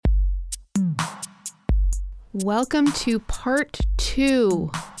Welcome to part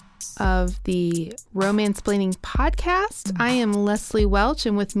 2 of the Romansplaining podcast. I am Leslie Welch,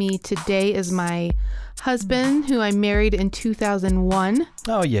 and with me today is my husband, who I married in 2001.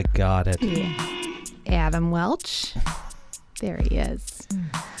 Oh, you got it. Yeah. Adam Welch. There he is.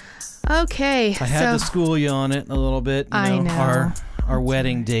 Okay. I had to school you on it a little bit. I know. Our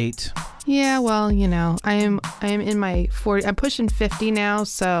wedding date. Yeah, well, you know, I am in my 40s. I'm pushing 50 now,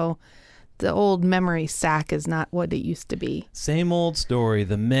 so the old memory sack is not what it used to be. Same old story.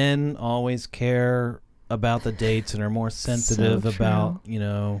 The men always care about the dates and are more sensitive about, you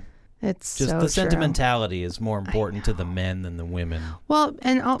know, it's just so the true. Sentimentality is more important to the men than the women. Well,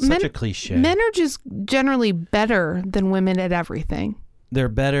 and such a cliche. Men are just generally better than women at everything. They're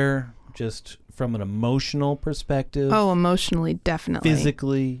better just from an emotional perspective. Oh, emotionally, definitely.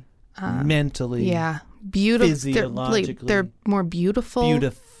 Physically, mentally. Yeah. Beautiful. Physiologically. They're more beautiful.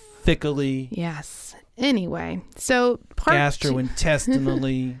 Beautifically. Yes. Anyway, so part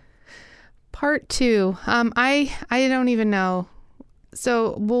gastrointestinally. Part 2. I don't even know.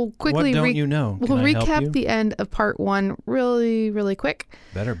 So we'll quickly. What don't you know? We'll recap the end of part 1 really, really quick.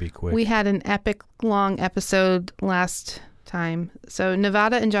 Better be quick. We had an epic long episode last time. So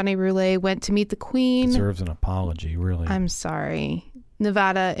Nevada and Johnny Roulet went to meet the Queen. Deserves an apology, really. I'm sorry.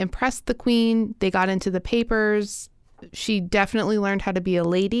 Nevada impressed the Queen. They got into the papers. She definitely learned how to be a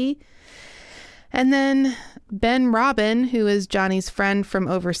lady. And then Ben Robin, who is Johnny's friend from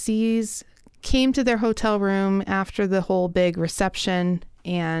overseas, came to their hotel room after the whole big reception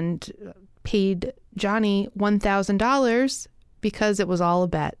and paid Johnny $1,000 because it was all a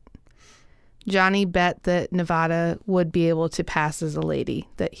bet. Johnny bet that Nevada would be able to pass as a lady,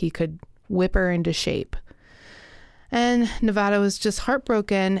 that he could whip her into shape. And Nevada was just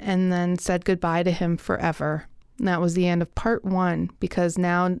heartbroken and then said goodbye to him forever. And that was the end of part 1, because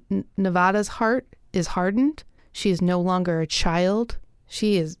now Nevada's heart is hardened. She is no longer a child.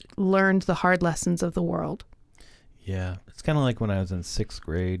 She has learned the hard lessons of the world. Yeah. It's kind of like when I was in 6th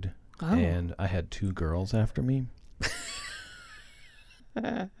grade and I had 2 girls after me.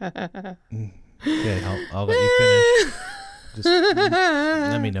 Okay, I'll let you finish. Just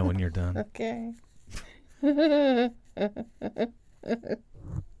let me know when you're done. Okay.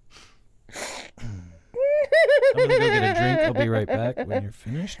 I'm gonna go get a drink. I'll be right back when you're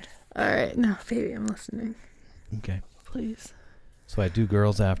finished. All right. No, baby, I'm listening. Okay. Please. So I had 2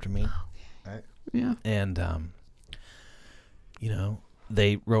 girls after me. Right. Yeah. And, you know,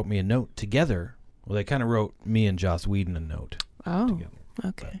 they wrote me a note together. Well, they kind of wrote me and Joss Whedon a note together.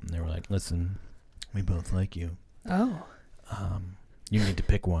 Okay. And they were like, listen, we both like you. Oh. You need to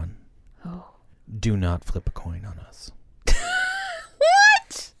pick one. Oh. Do not flip a coin on us.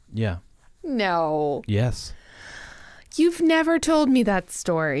 What? Yeah. No. Yes. You've never told me that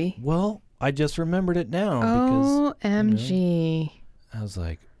story. Well, I just remembered it now because OMG. I was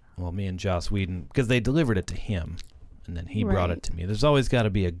like, well, me and Joss Whedon, because they delivered it to him and then he brought it to me. There's always got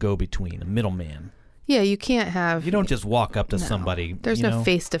to be a go-between, a middleman. Yeah, you can't have... You don't just walk up to somebody. There's no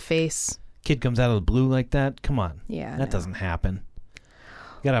face-to-face. Kid comes out of the blue like that. Come on. Yeah. That doesn't happen.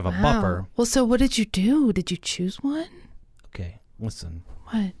 You got to have a buffer. Well, so what did you do? Did you choose one? Okay, listen.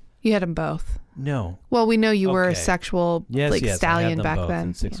 What? You had them both. No. Well, we know you were a sexual stallion I had them back both then.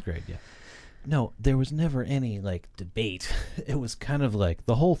 In 6th grade, yeah. No, there was never any debate. It was kind of like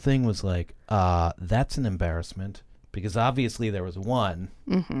the whole thing was like, that's an embarrassment because obviously there was one,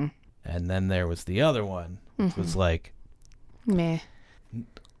 and then there was the other one, which was like, meh,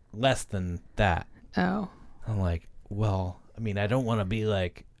 less than that. Oh, I'm like, well, I mean, I don't want to be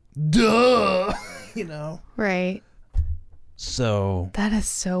like, duh, you know, right. So that is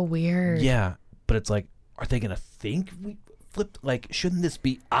so weird. Yeah, but it's like, are they gonna think we flipped? Like, shouldn't this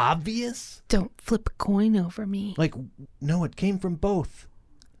be obvious? Don't flip a coin over me. Like, no, it came from both.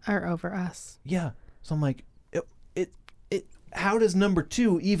 Or over us. Yeah. So I'm like, it. How does number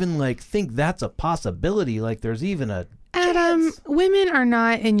 2 even think that's a possibility? Like, there's even a Adam, chance? Women are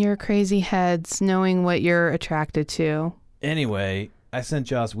not in your crazy heads knowing what you're attracted to. Anyway, I sent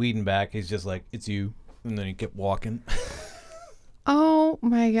Joss Whedon back. He's just like, it's you, and then he kept walking. Oh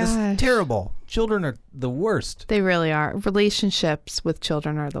my gosh. It's terrible. Children are the worst. They really are. Relationships with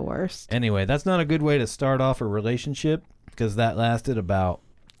children are the worst. Anyway, that's not a good way to start off a relationship because that lasted about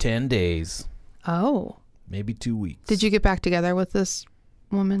 10 days. Oh. Maybe 2 weeks. Did you get back together with this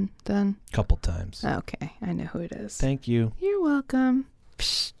woman then? Couple times. Okay. I know who it is. Thank you. You're welcome.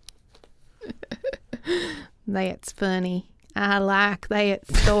 Psh. That's funny. I like that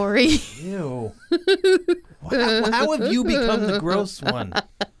story. Ew. How have you become the gross one?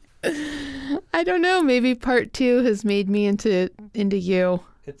 I don't know. Maybe part 2 has made me into you.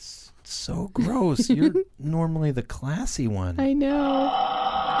 It's so gross. You're normally the classy one. I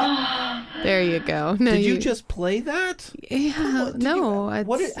know. There you go. No, Did you just play that? Yeah. No. How I'm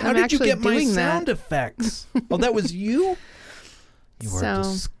did you actually get my doing sound that. effects? Oh, that was you? You are So-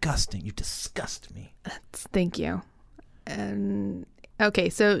 disgusting. You disgust me. Thank you. Okay,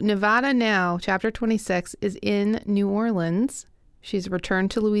 so Nevada now, chapter 26, is in New Orleans. She's returned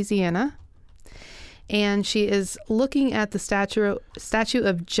to Louisiana. And she is looking at the statue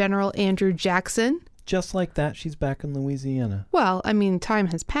of General Andrew Jackson. Just like that, she's back in Louisiana. Well, I mean, time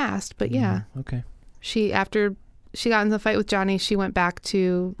has passed, but yeah. Okay. After she got in the fight with Johnny, she went back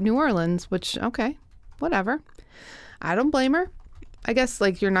to New Orleans, which, okay, whatever. I don't blame her. I guess,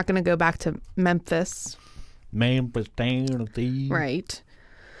 like, you're not going to go back to Memphis. Memphis, Tennessee. Right.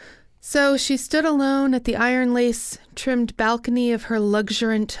 So she stood alone at the iron lace trimmed balcony of her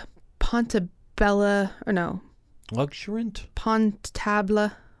luxuriant Pontabella, or no, Luxuriant?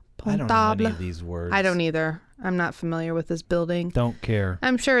 Pontable. I don't know any of these words. I don't either. I'm not familiar with this building. Don't care.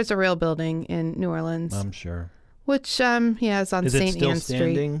 I'm sure it's a real building in New Orleans, I'm sure. which is on Is it St. still Anne Street.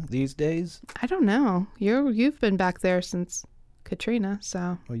 standing these days? I don't know. You've been back there since Katrina,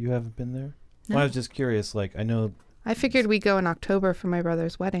 so Oh, you haven't been there? No. Well, I was just curious. Like, I know I figured we'd go in October for my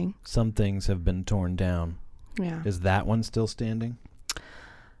brother's wedding. some things have been torn down. Yeah. Is that one still standing?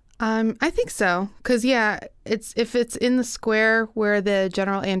 I think so. Because, yeah, if it's in the square where the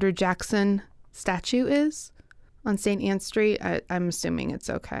General Andrew Jackson statue is on St. Anne Street, I'm assuming it's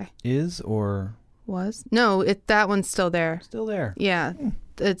okay. Is or Was? No, that one's still there. still there? Yeah.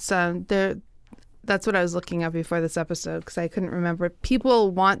 It's there. That's what I was looking at before this episode because I couldn't remember.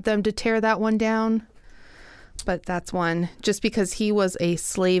 People want them to tear that one down, but that's one just because he was a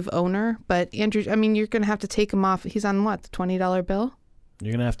slave owner. But Andrew, I mean, you're going to have to take him off. He's on what, the $20 bill?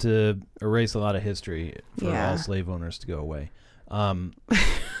 You're gonna have to erase a lot of history for Yeah. all slave owners to go away.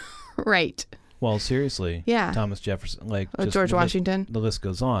 Right. Well, seriously. Yeah. Thomas Jefferson, like just George Washington. The list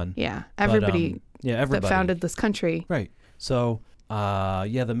goes on. Yeah. But, Everybody yeah, everybody that founded this country. Right. So,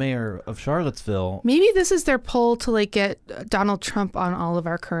 yeah, the mayor of Charlottesville. Maybe this is their pull to like get Donald Trump on all of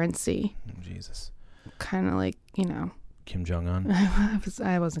our currency. Jesus. Kind of like, Kim Jong Un.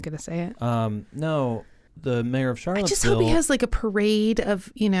 I wasn't going to say it. No, the mayor of I Charlottesville. just hope he has like a parade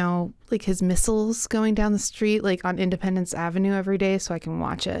of, like his missiles going down the street, like on Independence Avenue every day so I can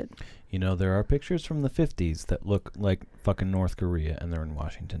watch it. There are pictures from the 50s that look like fucking North Korea, and they're in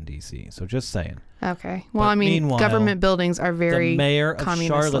Washington, D.C. So just saying. Okay. Well, But I mean, meanwhile, government buildings are very the mayor of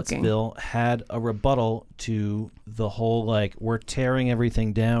communist looking. Charlottesville had a rebuttal to the whole, like, we're tearing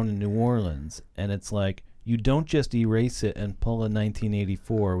everything down in New Orleans. And it's like, you don't just erase it and pull a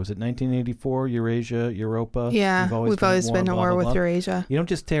 1984. Was it 1984, Eurasia, Europa? Yeah, we've always been at war with Eurasia. You don't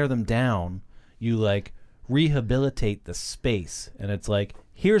just tear them down. You, like, rehabilitate the space. And it's like,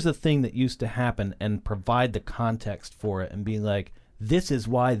 here's a thing that used to happen and provide the context for it and be like, this is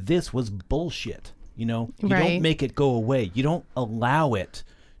why this was bullshit. You Right. don't make it go away. You don't allow it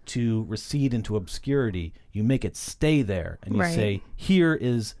to recede into obscurity. You make it stay there. And you Right. say, here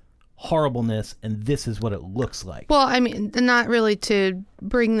is horribleness and this is what it looks like. Well, I mean, not really to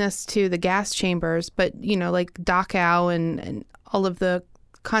bring this to the gas chambers, but, like Dachau and all of the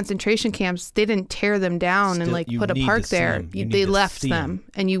concentration camps, they didn't tear them down and Still, like you put a need park to see there. them. You need They to left see them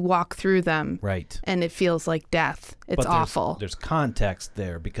and you walk through them. Right. And it feels like death. It's But awful. There's context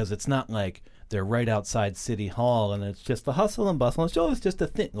there because it's not like they're right outside City Hall and it's just the hustle and bustle. It's just a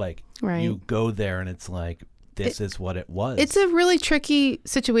thing. Like, Right. you go there and it's like, this is what it was. It's a really tricky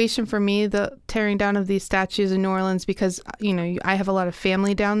situation for me, the tearing down of these statues in New Orleans, because, I have a lot of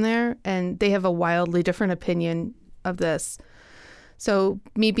family down there and they have a wildly different opinion of this. So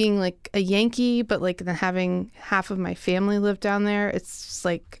me being like a Yankee, but like then having half of my family live down there, it's just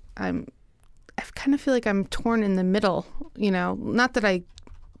like I kind of feel like I'm torn in the middle, not that I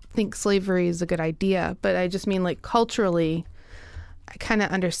think slavery is a good idea, but I just mean like culturally, I kind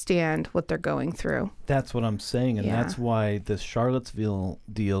of understand what they're going through. That's what I'm saying. And Yeah. that's why this Charlottesville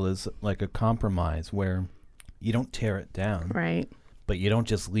deal is like a compromise where you don't tear it down, Right. but you don't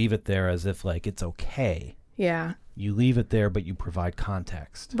just leave it there as if like it's okay. Yeah. You leave it there, but you provide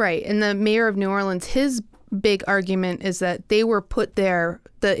context. Right. And the mayor of New Orleans, his big argument is that they were put there,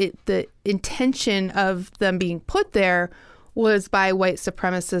 the intention of them being put there was by white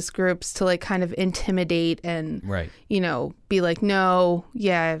supremacist groups to like kind of intimidate and, Right. be like, no,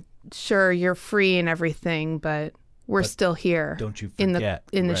 yeah, sure, you're free and everything, but we're still here. Don't you in forget.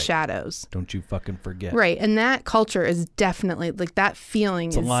 the Right. shadows. Don't you fucking forget. Right. And that culture is definitely like that feeling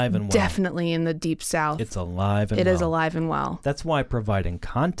It's is alive and well. definitely in the deep South. It's alive and It well. is alive and well. That's why providing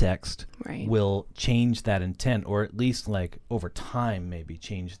context Right. will change that intent, or at least like over time maybe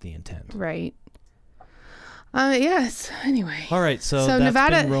change the intent. Right. Yes. Anyway. All right, so that's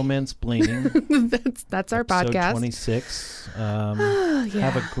Nevada, been Romance-Splaining. that's our Episode podcast. 26. Yeah.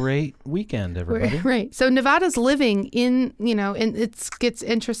 Have a great weekend, everybody. Right. So Nevada's living in, and it gets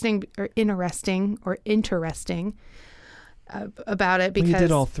interesting about it because you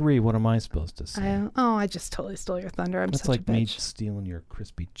did all three. What am I supposed to say? I just totally stole your thunder. I'm That's such like a bitch. me stealing your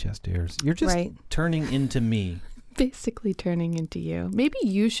crispy chest hairs. You're just Right. turning into me. Basically turning into you. Maybe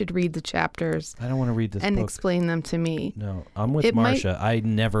you should read the chapters I don't want to read this and book. explain them to me. No, I'm with Marcia. I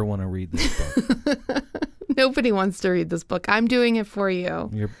never want to read this book. Nobody wants to read this book. I'm doing it for you.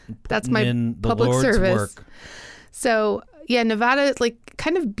 You're That's putting my in the public Lord's service. work. So, yeah, Nevada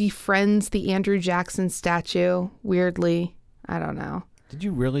kind of befriends the Andrew Jackson statue weirdly. I don't know. Did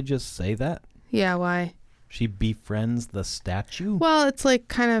you really just say that? Yeah, why? She befriends the statue? Well, it's like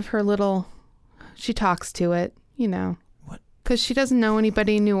kind of her little, she talks to it, What? Because she doesn't know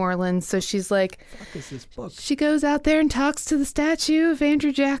anybody in New Orleans. So she's like, What is this book? she goes out there and talks to the statue of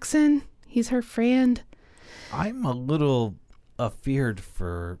Andrew Jackson. He's her friend. I'm a little afeared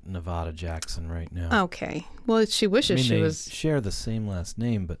for Nevada Jackson right now. Okay. Well, she wishes she they was. share the same last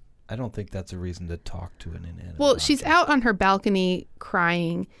name, but I don't think that's a reason to talk to an inanimate Well, object. she's out on her balcony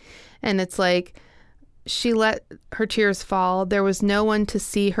crying, and it's like she let her tears fall. There was no one to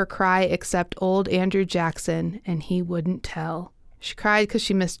see her cry except old Andrew Jackson, and he wouldn't tell. She cried because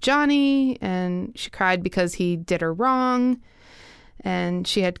she missed Johnny, and she cried because he did her wrong, and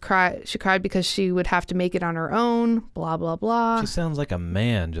she cried because she would have to make it on her own, blah, blah, blah. She sounds like a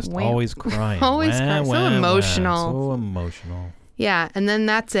man, just Wah. always crying. Always crying. So emotional. So emotional. Yeah, and then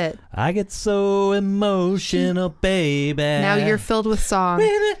that's it. I get so emotional, baby. Now you're filled with song. When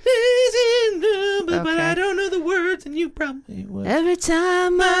it is in love, but Okay. I don't know the words, and you probably would. Every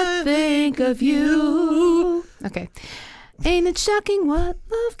time I think of you. Okay. Ain't it shocking what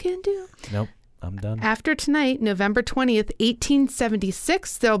love can do? Nope, I'm done. After tonight, November 20th,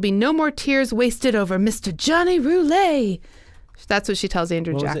 1876, there'll be no more tears wasted over Mr. Johnny Roulet. That's what she tells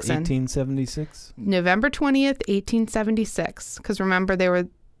Andrew What was it, Jackson. 1876? November 20th, 1876. Because remember, they were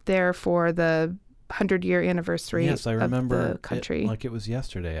there for the 100-year anniversary Yes, I remember of the country. it like it was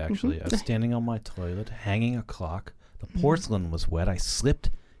yesterday, actually. I was standing on my toilet, hanging a clock. The porcelain was wet. I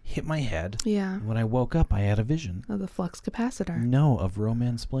slipped, hit my head. Yeah. And when I woke up, I had a vision. Of the flux capacitor. No, of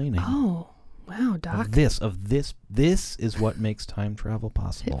Romance-Splaining. Oh, wow, Doc. Of this. This is what makes time travel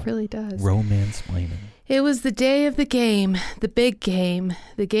possible. It really does. Romance-Splaining. It was the day of the game, the big game,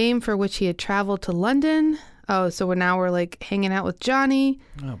 the game for which he had traveled to London. Oh, so now we're like hanging out with Johnny.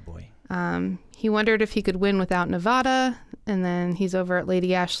 Oh, boy. He wondered if he could win without Nevada. And then he's over at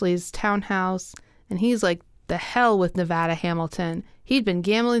Lady Ashley's townhouse. And he's like, the hell with Nevada Hamilton. He'd been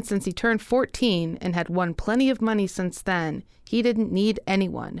gambling since he turned 14 and had won plenty of money since then. He didn't need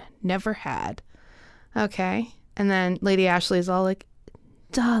anyone. Never had. Okay. And then Lady Ashley's all like,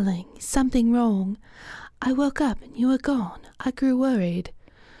 darling, something wrong. I woke up and you were gone. I grew worried.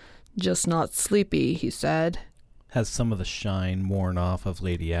 Just not sleepy, he said. Has some of the shine worn off of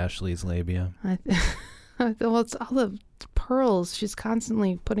Lady Ashley's labia. Well, it's all the pearls. She's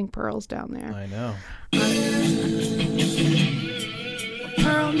constantly putting pearls down there. I know.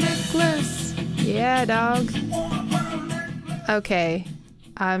 Pearl necklace. Yeah, dog. Okay.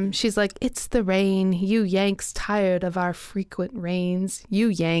 She's like, it's the rain. You Yanks tired of our frequent rains. You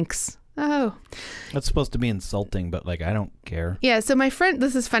Yanks. Oh. That's supposed to be insulting, but like I don't care. Yeah, so my friend,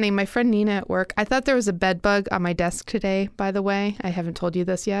 this is funny, my friend Nina at work, I thought there was a bed bug on my desk today, by the way. I haven't told you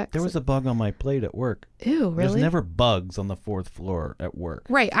this yet. There was a bug on my plate at work. Ew, really? There's never bugs on the 4th floor at work.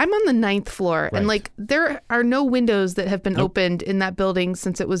 Right, I'm on the 9th floor, Right. and like there are no windows that have been Nope. opened in that building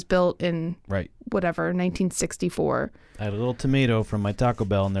since it was built in Right. whatever, 1964. I had a little tomato from my Taco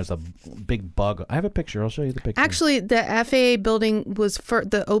Bell, and there's a big bug. I have a picture. I'll show you the picture. Actually, the FAA building was for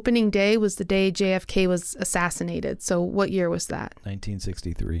the opening day was the day JFK was assassinated. So what year was that?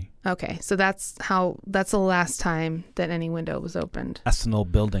 1963. Okay, so that's the last time that any window was opened. That's an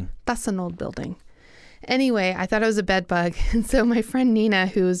old building. That's an old building. Anyway, I thought it was a bed bug. And so my friend Nina,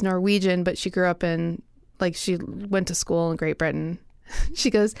 who's Norwegian, but she grew up she went to school in Great Britain. She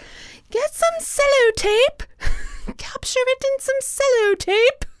goes, get some sellotape. Capture it in some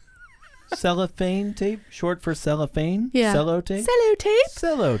sellotape. Cellophane tape? Short for cellophane? Yeah. Sellotape? Sellotape.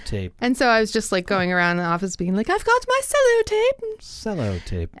 Sellotape. And so I was just like going around the office being like, I've got my sellotape.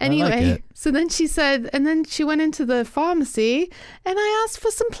 Sellotape. Anyway, I like it. so then she said, and then she went into the pharmacy and I asked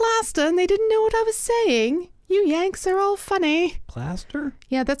for some plaster and they didn't know what I was saying. You Yanks are all funny. Plaster?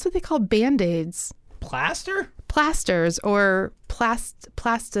 Yeah, that's what they call Band-Aids. Plaster? plasters or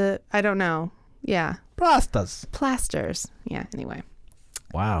I don't know. Yeah. Plasters. Yeah, anyway.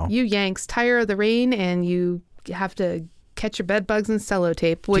 Wow. You Yanks tire of the rain and you have to catch your bed bugs in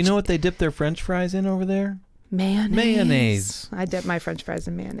sellotape. Do you know what they dip their French fries in over there? Mayonnaise. I dip my French fries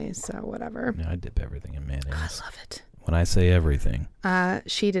in mayonnaise, so whatever. Yeah, I dip everything in mayonnaise. I love it. When I say everything.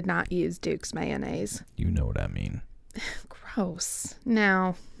 She did not use Duke's mayonnaise. You know what I mean. Gross.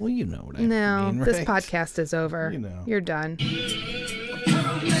 No. Well, you know what I mean, No, right? this podcast is over. You know. You're done.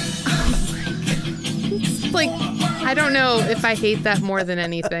 It's like, I don't know if I hate that more than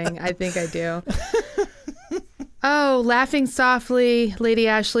anything. I think I do. Oh, laughing softly, Lady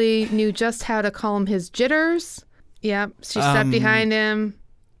Ashley knew just how to calm his jitters. Yep, she stepped behind him,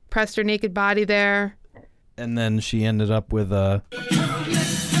 pressed her naked body there. And then she ended up with a...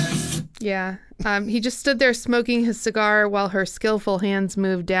 Yeah. He just stood there smoking his cigar while her skillful hands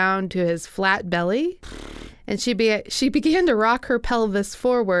moved down to his flat belly. And she began to rock her pelvis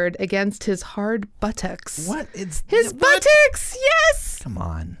forward against his hard buttocks. What? His buttocks! Yes! Come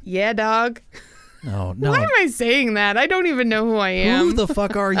on. Yeah, dog. No. Why am I saying that? I don't even know who I am. Who the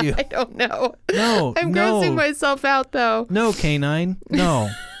fuck are you? I don't know. No, I'm grossing myself out, though. No, Canine.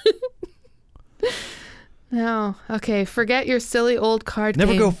 No. No. Okay, forget your silly old card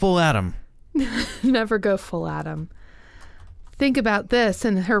Never game. go full Adam. Never go full Adam. Think about this.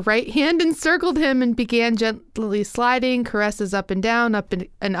 And her right hand encircled him and began gently sliding, caresses up and down, up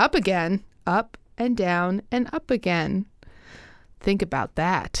and up again, up and down and up again. Think about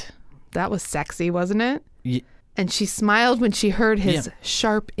that. That was sexy, wasn't it? Yeah. And she smiled when she heard his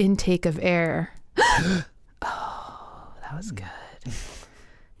sharp intake of air. Oh, that was good.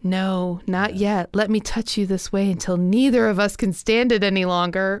 No, not yet. Let me touch you this way until neither of us can stand it any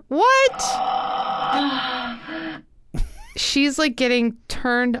longer. What? She's like getting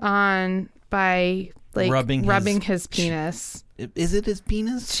turned on by like rubbing his penis. Is it his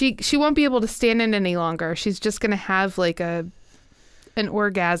penis? She won't be able to stand it any longer. She's just gonna have like an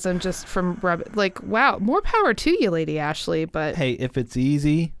orgasm just from like, wow, more power to you, Lady Ashley. But hey, if it's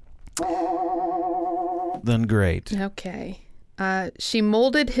easy, then great. Okay. She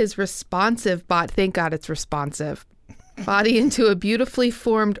molded his responsive body. Thank God it's responsive. Body into a beautifully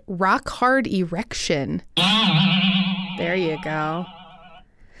formed rock hard erection. There you go.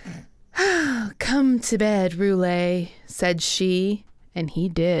 Come to bed, Roulet, said she, and he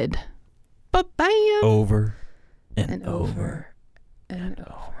did. Ba-bam! Over and over and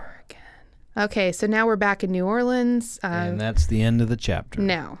over again. Okay, so now we're back in New Orleans. And that's the end of the chapter.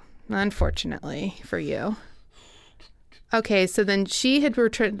 No, unfortunately for you. Okay, so then she had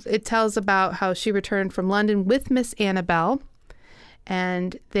returned. It tells about how she returned from London with Miss Annabelle,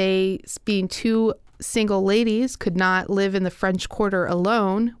 and they, being two single ladies, could not live in the French Quarter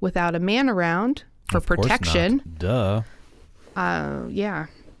alone without a man around for protection. Duh. Yeah.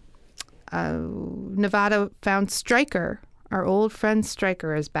 Nevada found Stryker. Our old friend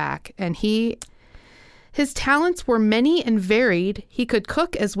Stryker is back, and his talents were many and varied. He could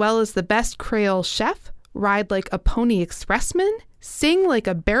cook as well as the best Creole chef, ride like a pony expressman, sing like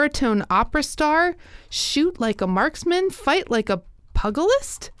a baritone opera star, shoot like a marksman, fight like a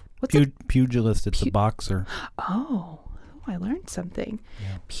pugilist. Pugilist, it's a boxer. Oh, I learned something.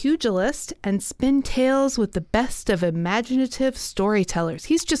 Yeah. Pugilist and spin tales with the best of imaginative storytellers.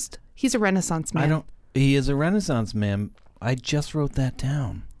 He's a Renaissance man. He is a Renaissance man. I just wrote that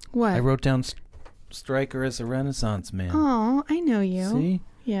down. What? I wrote down Stryker as a Renaissance man. Oh, I know you. See?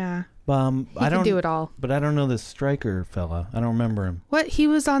 Yeah. I can do it all. But I don't know this Stryker fella. I don't remember him. What? He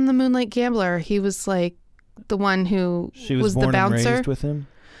was on the Moonlight Gambler. He was like the one who was born the bouncer. And raised with him?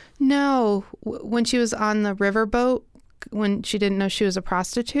 No. When she was on the riverboat, when she didn't know she was a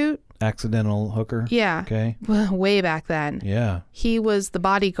prostitute. Accidental hooker? Yeah. Okay. Way back then. Yeah. He was the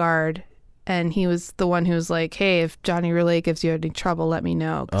bodyguard, and he was the one who was like, hey, if Johnny Roulet gives you any trouble, let me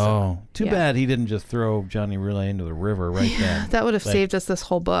know. Oh, too bad he didn't just throw Johnny Roulet into the river right then. That would have saved us this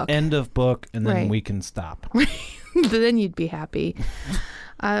whole book. End of book, and then we can stop. Then you'd be happy.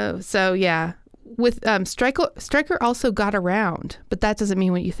 So, yeah. With Stryker also got around, but that doesn't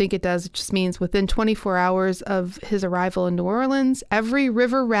mean what you think it does. It just means within 24 hours of his arrival in New Orleans, every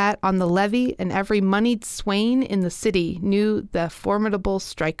river rat on the levee and every moneyed swain in the city knew the formidable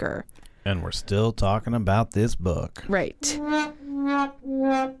Stryker. And we're still talking about this book. Right. So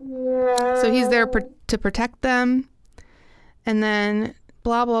he's there to protect them. And then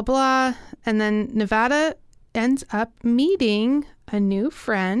blah, blah, blah. And then Nevada ends up meeting a new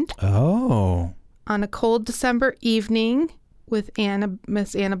friend. Oh. On a cold December evening with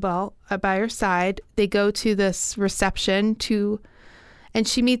Miss Annabelle by her side. They go to this reception and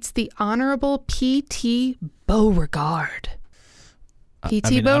she meets the Honorable P.T. Beauregard.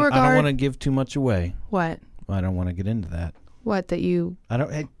 P.T. Beauregard. I don't want to give too much away. What? I don't want to get into that. What, that you... I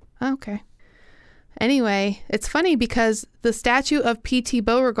don't... Okay. Anyway, it's funny because the statue of P.T.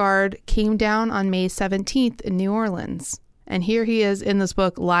 Beauregard came down on May 17th in New Orleans. And here he is in this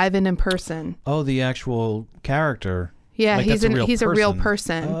book, live and in person. Oh, the actual character. Yeah, like he's a real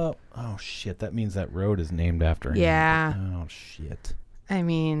person. Oh, shit. That means that road is named after him. Yeah. Oh, shit. I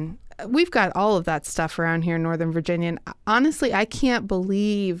mean, we've got all of that stuff around here in Northern Virginia. And honestly, I can't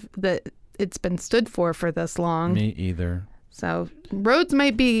believe that it's been stood for this long. Me either. So roads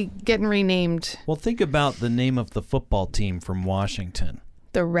might be getting renamed. Well, think about the name of the football team from Washington.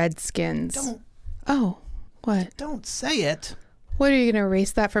 The Redskins. Don't. Oh, what? Don't say it. What, are you going to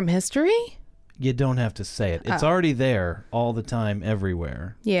erase that from history? You don't have to say it. It's already there all the time,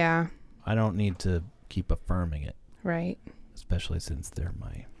 everywhere. Yeah. I don't need to keep affirming it. Right. Especially since they're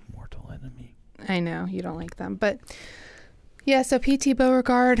my mortal enemy. I know, you don't like them. But, yeah, so P.T.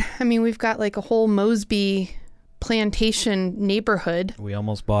 Beauregard, I mean, we've got like a whole Mosby plantation neighborhood. We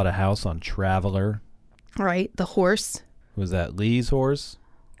almost bought a house on Traveler. Right, the horse. Was that Lee's horse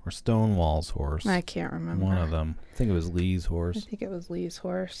or Stonewall's horse? I can't remember. One of them. I think it was Lee's horse. I think it was Lee's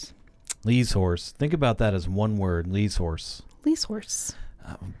horse. Lee's horse. Think about that as one word, Lee's horse. Lee's horse.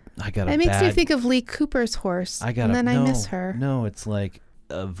 It makes me think of Lee Cooper's horse. I miss her. No, it's like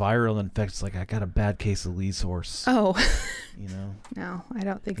a viral infection. It's like I got a bad case of Lee's horse. Oh. You know? No, I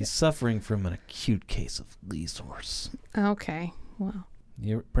don't think he's suffering from an acute case of Lee's horse. Okay. Well.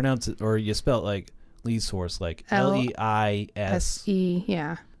 You pronounce it, or you spell it like Lee's horse, like Leise.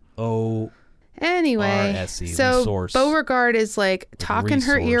 Yeah. O. Anyway, R-S-E, so Beauregard is like talking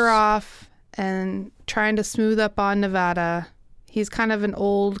her ear off and trying to smooth up on Nevada. He's kind of an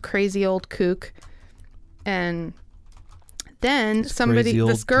crazy old kook. And then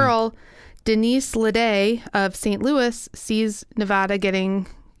this girl, Denise Leday of St. Louis, sees Nevada getting,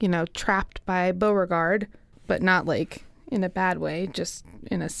 trapped by Beauregard, but not like in a bad way, just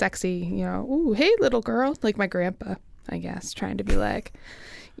in a sexy, ooh, hey, little girl, like my grandpa, I guess, trying to be like,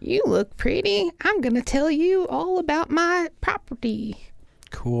 you look pretty. I'm going to tell you all about my property.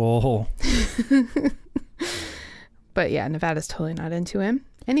 Cool. But yeah, Nevada's totally not into him.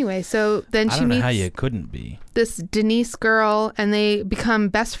 Anyway, so then she meets... I don't know how you couldn't be. This Denise girl, and they become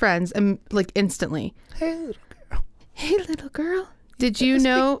best friends, like instantly. Hey, little girl. Hey, little girl. Did you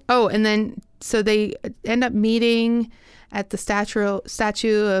know... Oh, and then, so they end up meeting at the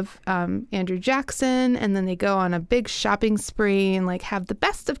statue of Andrew Jackson, and then they go on a big shopping spree and like have the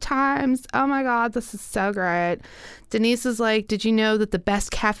best of times. Oh my God, this is so great. Denise is like, did you know that the best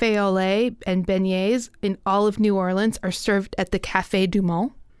cafe au lait and beignets in all of New Orleans are served at the Café du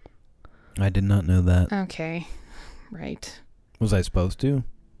Monde? I did not know that. Okay, right. Was I supposed to?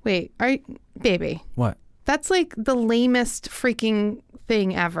 Wait, baby. What? That's like the lamest freaking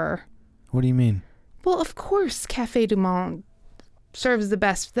thing ever. What do you mean? Well, of course, Café du Monde serves the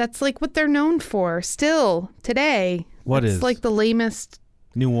best. That's like what they're known for still today. It's like the lamest.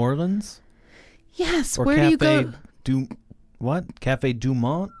 New Orleans? Yes. Or where Café do you go? What? Café du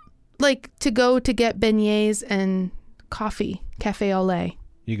Monde? Like to go to get beignets and coffee. Café au lait.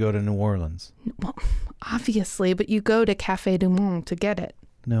 You go to New Orleans? Well, obviously, but you go to Café du Monde to get it.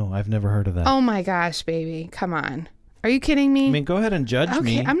 No, I've never heard of that. Oh my gosh, baby. Come on. Are you kidding me? I mean, go ahead and judge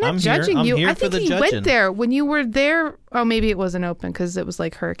me. I'm not judging you. I'm here I think for the you judging. went there when you were there. Oh, maybe it wasn't open because it was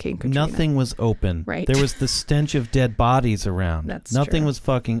like Hurricane Katrina. Nothing was open. Right. There was the stench of dead bodies around. That's Nothing true. was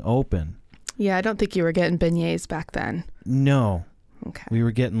fucking open. Yeah, I don't think you were getting beignets back then. No. Okay. We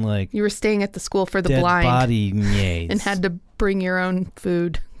were getting like... You were staying at the school for the dead blind. body beignets. And had to bring your own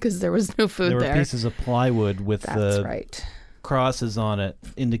food because there was no food there. There were pieces of plywood with right. crosses on it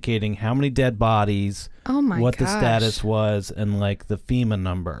indicating how many dead bodies, what the status was, and like the FEMA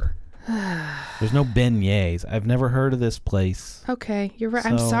number. There's no beignets. I've never heard of this place. Okay, you're right.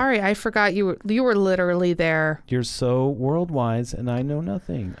 I'm sorry. I forgot you were literally there. You're so world-wise and I know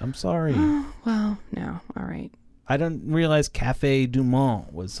nothing. I'm sorry. Well, no. All right. I didn't realize Café du Monde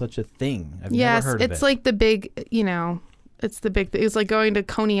was such a thing. I've never heard of it. Yes, it's like the big, it's the big thing. It's like going to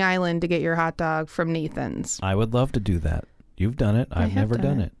Coney Island to get your hot dog from Nathan's. I would love to do that. You've done it. I've never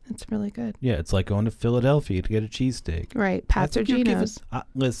done it. It's really good. Yeah, it's like going to Philadelphia to get a cheesesteak. Right, Pat's or Geno's.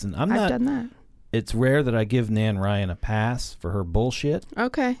 Listen, I've done that. It's rare that I give Nan Ryan a pass for her bullshit.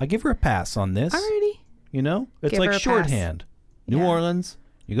 Okay. I give her a pass on this. Alrighty. It's like shorthand. New Orleans,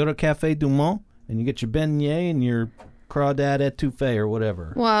 you go to Café du Monde, and you get your beignet and your crawdad etouffee or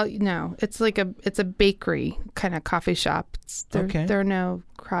whatever. Well, no, it's a bakery kind of coffee shop. There are no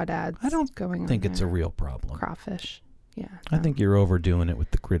crawdads. I don't going think on it's a real problem. Crawfish. Yeah. I think you're overdoing it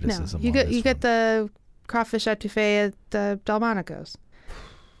with the criticism. No, on this you get one. the crawfish etouffee at the Delmonico's.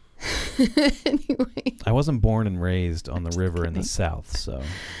 Anyway. I wasn't born and raised on the river in the South, so.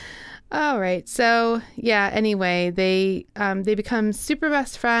 All right. So yeah. Anyway, they become super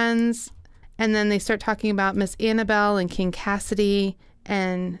best friends, and then they start talking about Miss Annabelle and King Cassidy,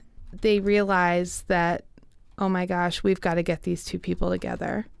 and they realize that, oh my gosh, we've got to get these two people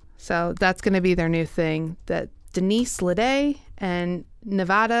together. So that's going to be their new thing. That Denise Leday and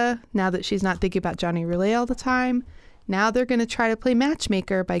Nevada, now that she's not thinking about Johnny Roulet all the time, now they're going to try to play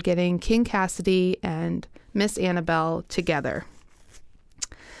matchmaker by getting King Cassidy and Miss Annabelle together.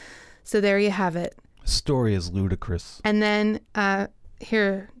 So there you have it. Story is ludicrous. And then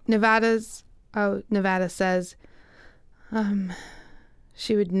here, Nevada says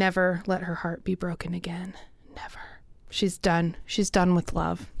she would never let her heart be broken again. Never. She's done. She's done with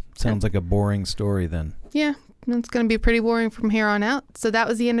love. Sounds like a boring story then. Yeah, it's going to be pretty boring from here on out. So that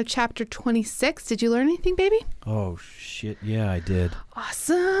was the end of chapter 26. Did you learn anything, baby? Oh, shit. Yeah, I did.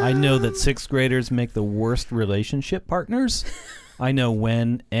 Awesome. I know that 6th graders make the worst relationship partners. I know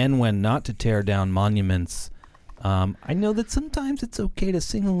when and when not to tear down monuments. I know that sometimes it's okay to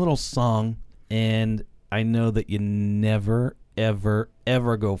sing a little song. And I know that you never, ever,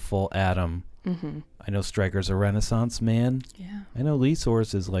 ever go full Adam. Mm-hmm. I know Stryker's a Renaissance man. Yeah. I know Lee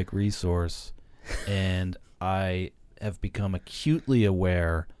Source is like Resource. And I have become acutely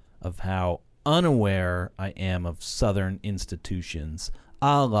aware of how unaware I am of Southern institutions,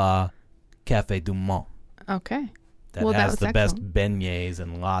 a la Café du Monde. Okay. That Well, that has was the best excellent. beignets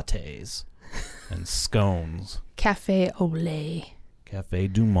and lattes and scones. Café au lait.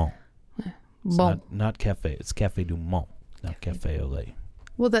 Café du Monde. It's Bon. not Café. It's Café du Monde, not Café au lait.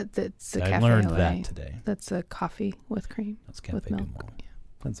 Well, that's a I café learned au that lait. today. That's a coffee with cream. That's with Café du milk. Monde. Yeah.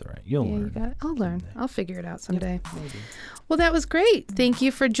 That's all right. You'll Yeah, learn. you got it. I'll learn. someday. I'll figure it out someday. Maybe. Well, that was great. Thank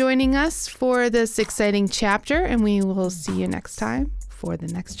you for joining us for this exciting chapter, and we will see you next time for the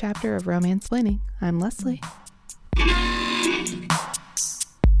next chapter of Romance Laning. I'm Leslie.